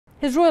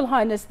His Royal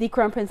Highness the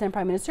Crown Prince and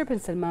Prime Minister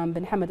Prince Salman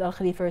bin Hamad Al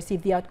Khalifa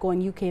received the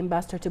outgoing UK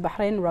Ambassador to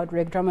Bahrain,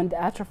 Roderick Drummond,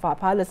 at Rafah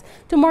Palace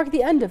to mark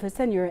the end of his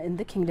tenure in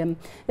the kingdom.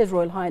 His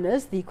Royal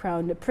Highness the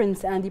Crown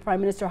Prince and the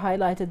Prime Minister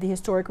highlighted the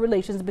historic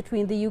relations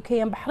between the UK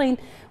and Bahrain,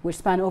 which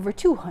span over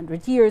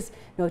 200 years,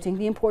 noting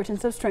the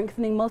importance of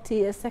strengthening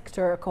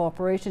multi-sector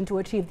cooperation to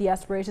achieve the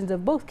aspirations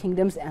of both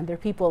kingdoms and their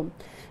people.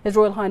 His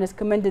Royal Highness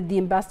commended the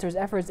ambassador's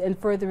efforts in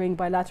furthering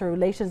bilateral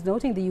relations,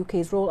 noting the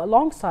UK's role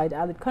alongside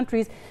allied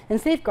countries in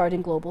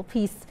safeguarding global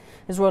peace.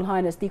 His Royal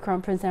Highness the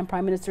Crown Prince and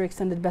Prime Minister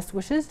extended best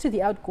wishes to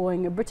the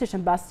outgoing British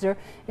ambassador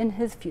in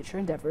his future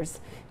endeavours.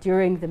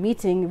 During the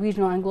meeting,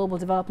 regional and global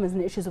developments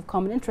and issues of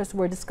common interest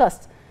were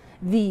discussed.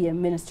 The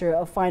Minister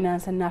of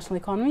Finance and National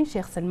Economy,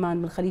 Sheikh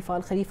Salman bin Khalifa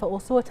Al Khalifa,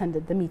 also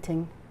attended the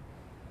meeting.